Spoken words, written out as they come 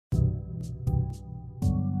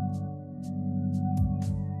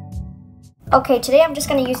Okay, today I'm just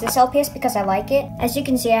gonna use this LPS because I like it. As you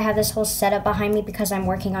can see, I have this whole setup behind me because I'm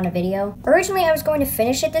working on a video. Originally, I was going to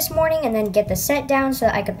finish it this morning and then get the set down so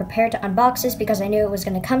that I could prepare to unbox this because I knew it was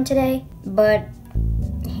gonna come today. But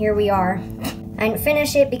here we are. I didn't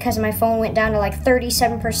finish it because my phone went down to like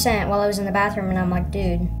 37% while I was in the bathroom, and I'm like,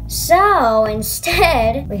 dude. So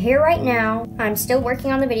instead, we're here right now. I'm still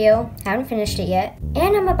working on the video, haven't finished it yet,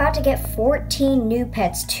 and I'm about to get 14 new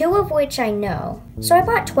pets, 2 of which I know. So I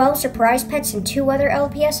bought 12 surprise pets and 2 other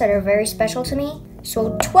LPS that are very special to me.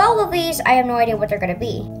 So 12 of these, I have no idea what they're gonna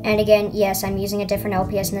be. And again, yes, I'm using a different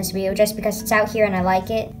LPS in this video just because it's out here and I like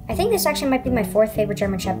it. I think this actually might be my 4th favorite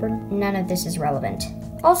German Shepherd. None of this is relevant.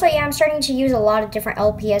 Also, yeah, I'm starting to use a lot of different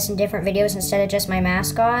LPS in different videos instead of just my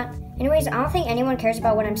mascot. Anyways, I don't think anyone cares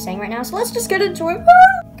about what I'm saying right now, so let's just get into it.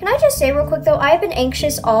 Can I just say real quick though, I've been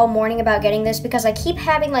anxious all morning about getting this because I keep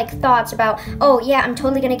having like thoughts about, oh yeah, I'm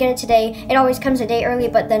totally gonna get it today. It always comes a day early,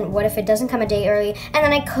 but then what if it doesn't come a day early? And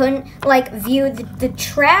then I couldn't like view the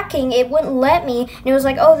tracking, it wouldn't let me. And it was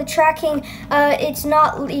like, oh, the tracking, it's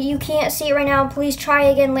not, you can't see it right now, please try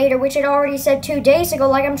again later, which it already said 2 days ago.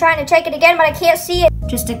 Like I'm trying to check it again, but I can't see it.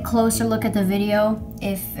 Just a closer look at the video,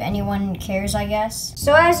 if anyone cares, I guess.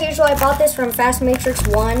 So as usual, I bought this from Fast Matrix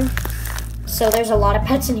 1. So there's a lot of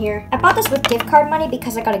pets in here. I bought this with gift card money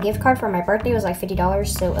because I got a gift card for my birthday. It was like $50,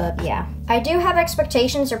 so yeah. I do have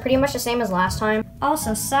expectations. They're pretty much the same as last time.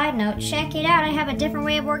 Also, side note, check it out. I have a different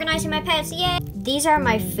way of organizing my pets, yay! These are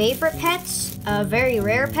my favorite pets, very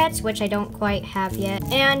rare pets, which I don't quite have yet,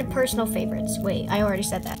 and personal favorites. Wait, I already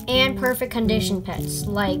said that. And perfect condition pets,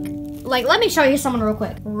 like let me show you someone real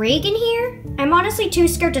quick. Reagan here, I'm honestly too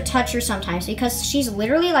scared to touch her sometimes because she's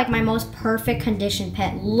literally like my most perfect condition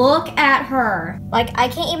pet. Look at her. Like I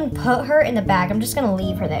can't even put her in the bag. I'm just gonna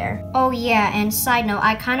leave her there. Oh yeah, and side note,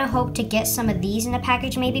 I kind of hope to get some of these in the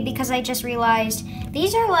package maybe because I just realized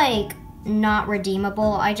these are like not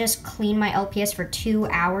redeemable. I just cleaned my LPS for 2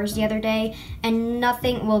 hours the other day and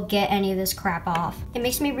nothing will get any of this crap off. It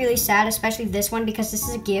makes me really sad, especially this one because this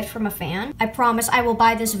is a gift from a fan. I promise I will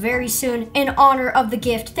buy this very soon in honor of the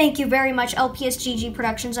gift. Thank you very much, LPSGG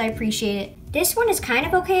Productions. I appreciate it. This one is kind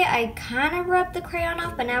of okay. I kind of rubbed the crayon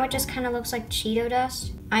off, but now it just kind of looks like Cheeto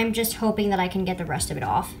dust. I'm just hoping that I can get the rest of it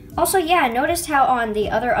off. Also, yeah, noticed how on the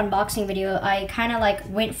other unboxing video, I kind of like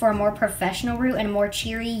went for a more professional route and a more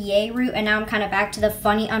cheery yay route, and now I'm kind of back to the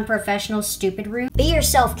funny, unprofessional, stupid route. Be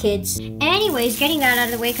yourself, kids. Anyways, getting that out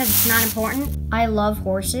of the way because it's not important. I love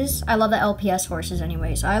horses. I love the LPS horses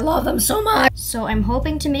anyways. I love them so much. So I'm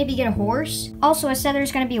hoping to maybe get a horse. Also, I said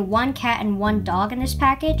there's gonna be 1 cat and 1 dog in this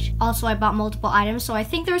package. Also, I bought multiple items, so I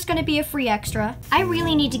think there's gonna be a free extra. I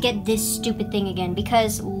really need to get this stupid thing again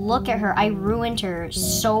because look at her. I ruined her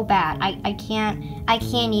so bad. I can't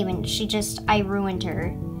even. I ruined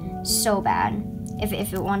her so bad.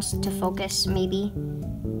 If it wants to focus, maybe.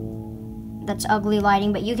 That's ugly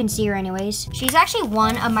lighting, but you can see her anyways. She's actually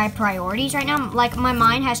one of my priorities right now. Like, my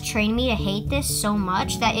mind has trained me to hate this so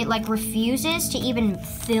much that it like refuses to even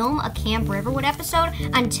film a Camp Riverwood episode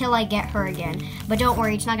until I get her again. But don't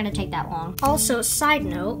worry, it's not gonna take that long. Also, side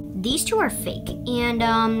note, these 2 are fake,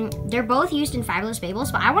 and they're both used in Fabulous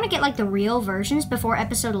Fables, but I want to get like the real versions before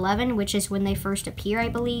episode 11, which is when they first appear, I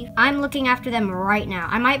believe. I'm looking after them right now.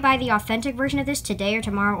 I might buy the authentic version of this today or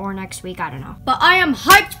tomorrow or next week, I don't know. But I am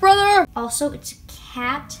hyped, brother! Also, it's a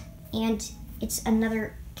cat, and it's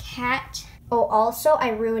another cat. Oh, also, I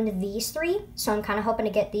ruined these 3, so I'm kind of hoping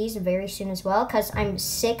to get these very soon as well, because I'm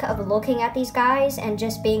sick of looking at these guys and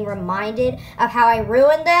just being reminded of how I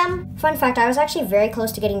ruined them. Fun fact, I was actually very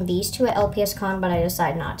close to getting these 2 at LPS Con, but I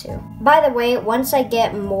decided not to. By the way, once I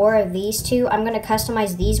get more of these 2, I'm going to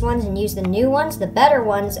customize these ones and use the new ones, the better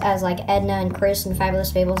ones, as like Edna and Chris and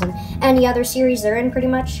Fabulous Fables and any other series they're in pretty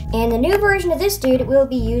much. And the new version of this dude will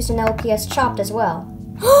be used in LPS Chopped as well.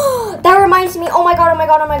 That reminds me, oh my god, oh my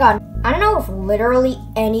god, oh my god. I don't know if literally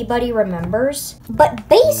anybody remembers, but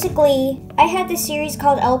basically, I had this series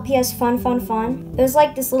called LPS Fun Fun Fun. It was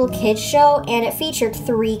like this little kids show, and it featured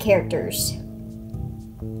 3 characters.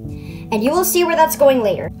 And you will see where that's going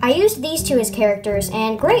later. I used these 2 as characters,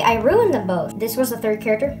 and great, I ruined them both. This was the 3rd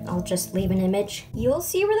character. I'll just leave an image. You'll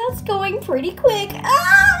see where that's going pretty quick.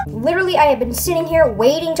 Ah! Literally, I have been sitting here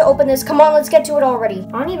waiting to open this. Come on, let's get to it already.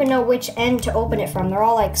 I don't even know which end to open it from. They're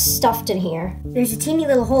all like stuffed in here. There's a teeny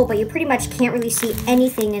little hole, but you pretty much can't really see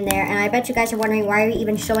anything in there. And I bet you guys are wondering, why are you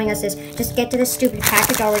even showing us this? Just get to this stupid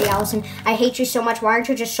package already, Allison. I hate you so much. Why aren't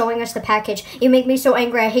you just showing us the package? You make me so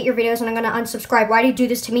angry. I hate your videos and I'm gonna unsubscribe. Why do you do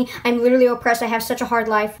this to me? I'm literally oppressed. I have such a hard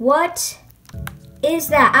life. What is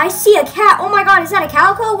that? I see a cat. Oh my god, is that a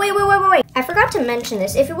calico? Wait. I forgot to mention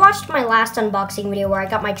this. If you watched my last unboxing video where I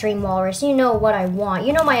got my dream walrus, you know what I want.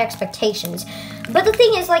 You know my expectations. But the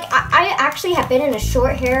thing is, like, I actually have been in a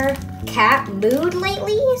short hair cat mood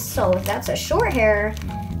lately. So if that's a short hair,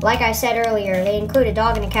 like I said earlier, they include a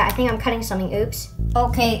dog and a cat. I think I'm cutting something. Oops.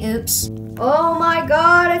 Okay, oops. Oh my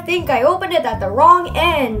god, I think I opened it at the wrong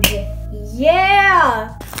end.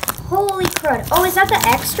 Yeah. Holy crud. Oh, is that the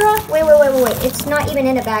extra? Wait. It's not even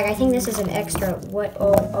in a bag. I think this is an extra. What?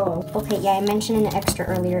 Oh. Okay, yeah, I mentioned an extra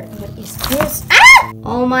earlier. What is this? Ah!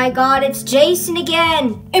 Oh my god, it's Jason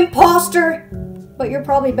again. Imposter. But you're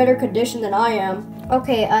probably better conditioned than I am.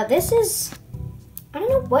 Okay, this is... I don't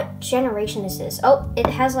know what generation this is. Oh, it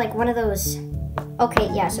has like one of those... Okay,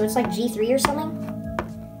 yeah, so it's like G3 or something.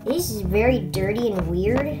 This is very dirty and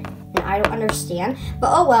weird. And I don't understand.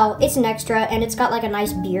 But oh well, it's an extra and it's got like a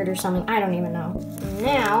nice beard or something. I don't even know.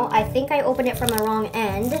 Now, I think I opened it from the wrong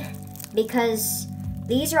end because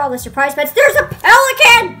these are all the surprise pets. There's a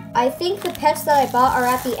pelican! I think the pets that I bought are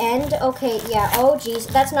at the end. Okay, yeah, oh geez,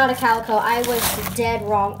 that's not a calico. I was dead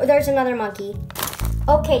wrong. Oh, there's another monkey.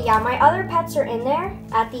 Okay, yeah, my other pets are in there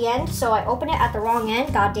at the end, so I opened it at the wrong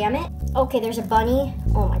end. God damn it. Okay, there's a bunny.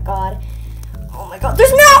 Oh my god. Oh my god,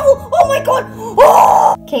 there's an owl! Oh my god!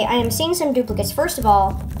 Oh! Okay, I am seeing some duplicates. First of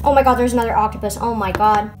all, oh my god, there's another octopus. Oh my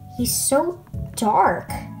god. He's so dark.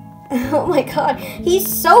 Oh my god, he's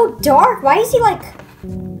so dark. Why is he like...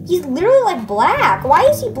 He's literally like black. Why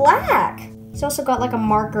is he black? He's also got like a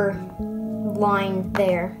marker line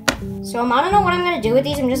there. So I don't know what I'm gonna do with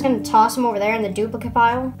these. I'm just gonna toss them over there in the duplicate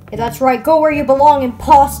pile. Yeah, that's right, go where you belong,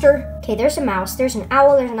 imposter. Okay, there's a mouse, there's an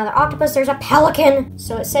owl, there's another octopus, there's a pelican.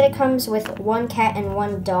 So it said it comes with one cat and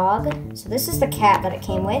one dog. So this is the cat that it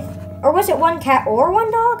came with. Or was it one cat or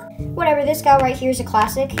one dog? Whatever, this gal right here is a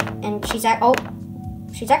classic. And she's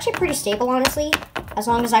actually pretty stable, honestly. As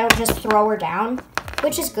long as I don't just throw her down.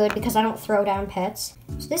 Which is good because I don't throw down pets.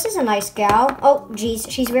 So this is a nice gal. Oh, geez,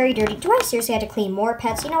 she's very dirty. Do I seriously have to clean more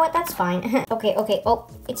pets? You know what? That's fine. Okay. Oh,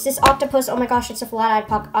 it's this octopus. Oh my gosh, it's a flat-eyed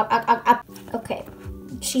puck. Okay,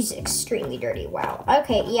 she's extremely dirty. Wow.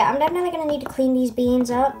 Okay, yeah, I'm definitely gonna need to clean these beans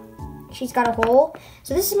up. She's got a hole.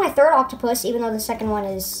 So this is my third octopus, even though the second one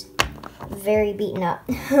is very beaten up.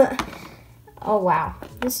 Oh wow.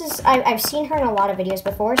 This is I've seen her in a lot of videos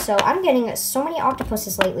before, so I'm getting so many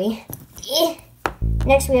octopuses lately.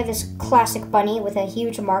 Next, we have this classic bunny with a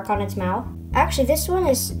huge mark on its mouth. Actually, this one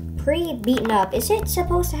is pretty beaten up. Is it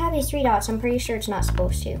supposed to have these 3 dots? I'm pretty sure it's not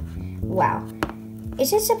supposed to. Wow.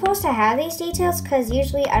 Is it supposed to have these details? Because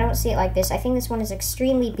usually I don't see it like this. I think this one is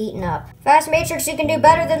extremely beaten up. Fast Matrix, you can do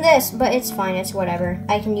better than this. But it's fine. It's whatever.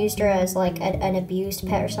 I can use her as like an abused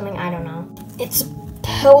pet or something. I don't know. It's a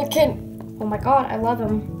pelican. Oh my god, I love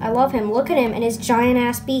him. I love him. Look at him and his giant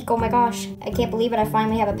ass beak. Oh my gosh. I can't believe it. I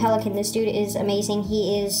finally have a pelican. This dude is amazing.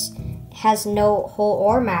 He has no hole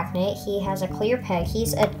or magnet. He has a clear peg.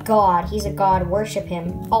 He's a god. He's a god. Worship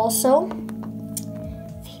him. Also,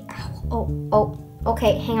 the owl. Oh,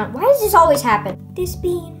 okay, hang on. Why does this always happen? This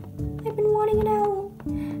bean. I've been wanting an owl.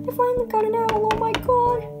 I finally got an owl. Oh my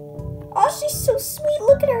god. Oh, she's so sweet.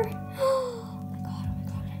 Look at her. Oh my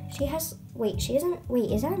god. She has... Wait, she isn't... Wait,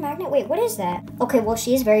 is that a magnet? Wait, what is that? Okay, well,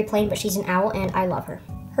 she is very plain, but she's an owl, and I love her.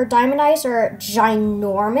 Her diamond eyes are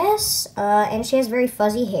ginormous, and she has very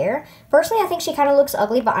fuzzy hair. Personally, I think she kind of looks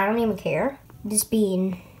ugly, but I don't even care. This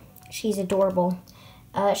bean, she's adorable.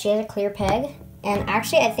 She has a clear peg, and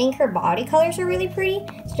actually, I think her body colors are really pretty.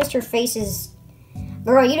 It's just her face is...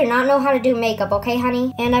 Girl, you do not know how to do makeup, okay,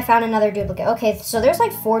 honey? And I found another duplicate. Okay, so there's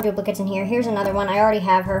like 4 duplicates in here. Here's another one. I already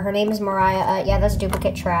have her. Her name is Mariah. Yeah, that's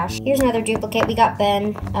duplicate trash. Here's another duplicate. We got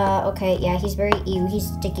Ben. Okay, yeah, he's very ew.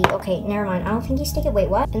 He's sticky. Okay, never mind. I don't think he's sticky. Wait,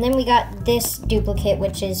 what? And then we got this duplicate,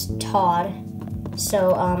 which is Todd.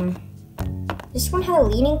 So, this one had a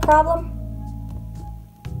leaning problem?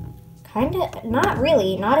 Kinda, not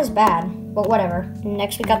really. Not as bad, but whatever.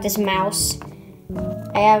 Next, we got this mouse.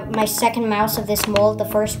 I have my second mouse of this mold. The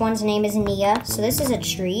first one's name is Nia. So this is a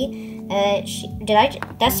tree.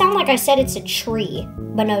 That sound like I said it's a tree.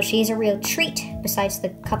 But no, she's a real treat, besides the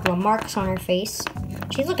couple of marks on her face.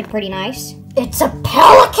 She's looking pretty nice. It's a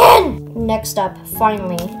pelican! Next up,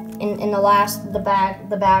 finally, in the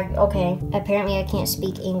bag, okay. Apparently I can't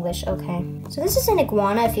speak English, okay. So this is an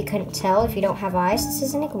iguana, if you couldn't tell, if you don't have eyes. This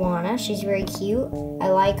is an iguana. She's very cute. I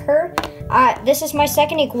like her. This is my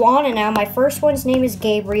second iguana now. My first one's name is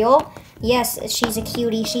Gabriel. Yes, she's a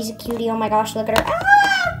cutie. She's a cutie. Oh my gosh, look at her.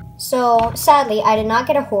 Ah! So, sadly, I did not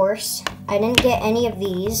get a horse. I didn't get any of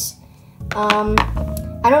these.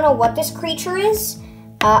 I don't know what this creature is.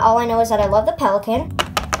 All I know is that I love the pelican.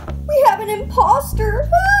 We have an imposter.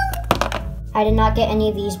 I did not get any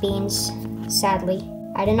of these beans, sadly.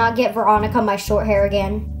 I did not get Veronica my short hair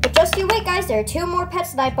again. But just you wait, guys. There are 2 more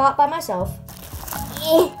pets that I bought by myself.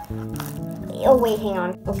 Oh, wait, hang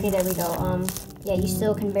on. Okay, there we go. Yeah, you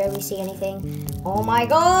still can barely see anything. Oh my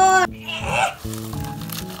god!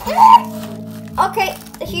 Okay,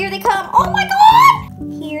 here they come. Oh my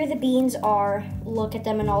god! Here the beans are. Look at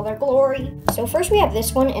them in all their glory. So first we have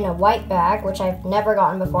this one in a white bag, which I've never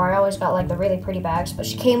gotten before. I always got like the really pretty bags, but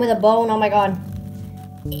she came with a bone. Oh my god.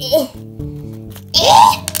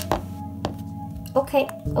 Okay,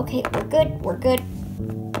 we're good, we're good.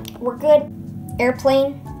 We're good.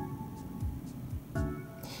 Airplane.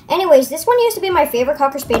 Anyways, this one used to be my favorite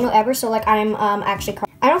Cocker Spaniel ever, so like I'm actually,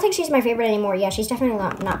 I don't think she's my favorite anymore. Yeah, she's definitely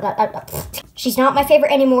not she's not my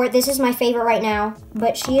favorite anymore. This is my favorite right now,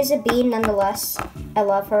 but she is a bean nonetheless. I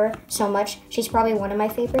love her so much. She's probably one of my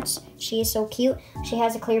favorites. She is so cute. She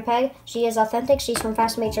has a clear peg. She is authentic. She's from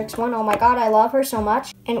Fast Matrix 1. Oh my god, I love her so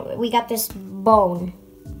much. And we got this bone.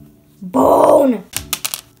 Bone!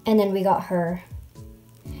 And then we got her.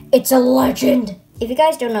 It's a legend. If you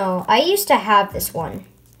guys don't know, I used to have this one.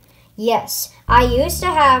 Yes, I used to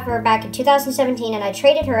have her back in 2017, and I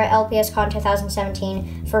traded her at LPS Con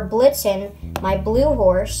 2017 for Blitzen, my blue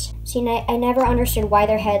horse. See, I never understood why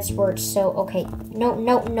their heads were so, okay, no,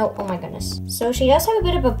 oh my goodness. So she does have a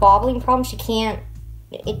bit of a bobbling problem. She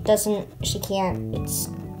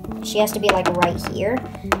has to be like right here,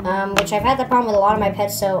 which I've had that problem with a lot of my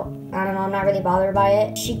pets, so I don't know, I'm not really bothered by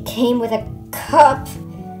it. She came with a cup.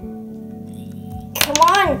 Come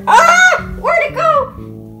on, ah, where'd it go?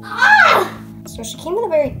 Ah! So she came with a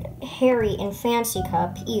very hairy and fancy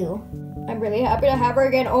cup. Ew. I'm really happy to have her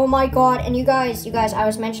again. Oh my god. And you guys, I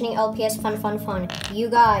was mentioning LPS fun. You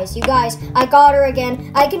guys, I got her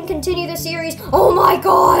again. I can continue the series. Oh my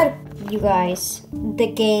god. You guys, the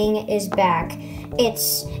gang is back.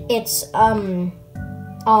 It's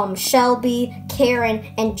Shelby, Karen,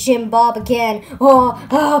 and Jim Bob again.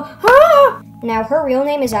 Now her real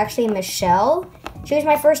name is actually Michelle. She was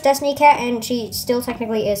my first Destiny cat, and she still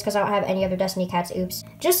technically is because I don't have any other Destiny cats. Oops.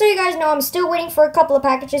 Just so you guys know, I'm still waiting for a couple of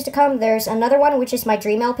packages to come. There's another one, which is my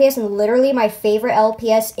dream LPS, and literally my favorite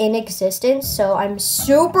LPS in existence. So I'm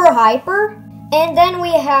super hyper. And then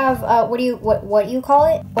we have, what do you call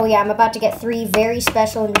it? Oh yeah, I'm about to get 3 very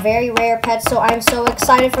special and very rare pets, so I'm so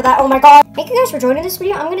excited for that. Oh my god. Thank you guys for joining this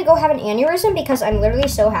video. I'm gonna go have an aneurysm because I'm literally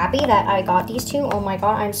so happy that I got these 2. Oh my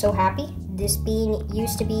god, I'm so happy. This bean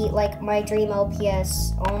used to be like my dream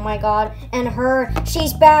LPS. Oh my god. And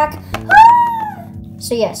she's back. Ah!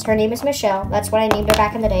 So yes, her name is Michelle. That's what I named her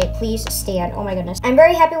back in the day. Please stand. Oh my goodness. I'm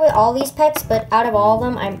very happy with all these pets, but out of all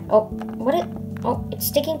of them, oh, it's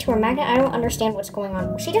sticking to her magnet. I don't understand what's going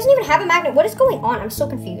on. She doesn't even have a magnet. What is going on? I'm so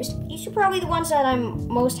confused. These are probably the ones that I'm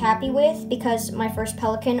most happy with because my first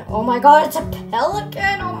pelican. Oh my god, it's a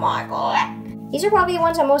pelican. Oh my god. These are probably the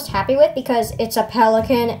ones I'm most happy with because it's a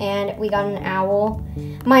pelican and we got an owl.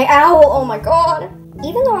 My owl, oh my god.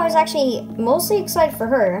 Even though I was actually mostly excited for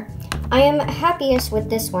her, I am happiest with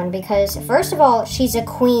this one because, first of all, she's a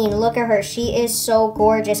queen. Look at her. She is so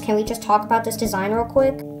gorgeous. Can we just talk about this design real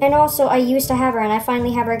quick? And also, I used to have her and I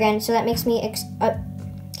finally have her again, so that makes me, that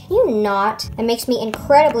makes me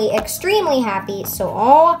incredibly, extremely happy. So,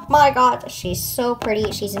 oh my god, she's so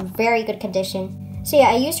pretty. She's in very good condition. So yeah,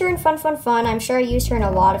 I used her in fun. I'm sure I used her in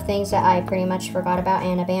a lot of things that I pretty much forgot about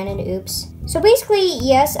and abandoned. Oops. So basically,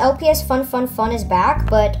 yes, LPS fun is back,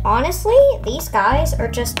 but honestly, these guys are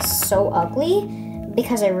just so ugly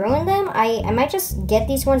because I ruined them. I might just get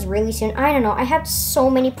these ones really soon. I don't know. I have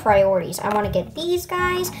so many priorities. I want to get these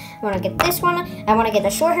guys. I want to get this one. I want to get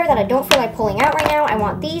the short hair that I don't feel like pulling out right now. I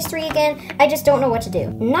want these 3 again. I just don't know what to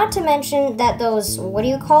do. Not to mention that those, what do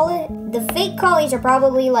you call it? The fake collies are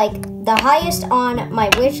probably like the highest on my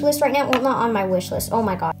wish list right now. Well, not on my wish list. Oh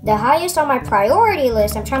my god. The highest on my priority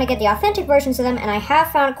list. I'm trying to get the authentic versions of them, and I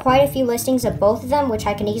have found quite a few listings of both of them, which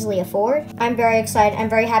I can easily afford. I'm very excited. I'm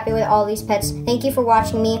very happy with all these pets. Thank you for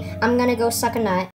watching me. I'm gonna go suck a nut.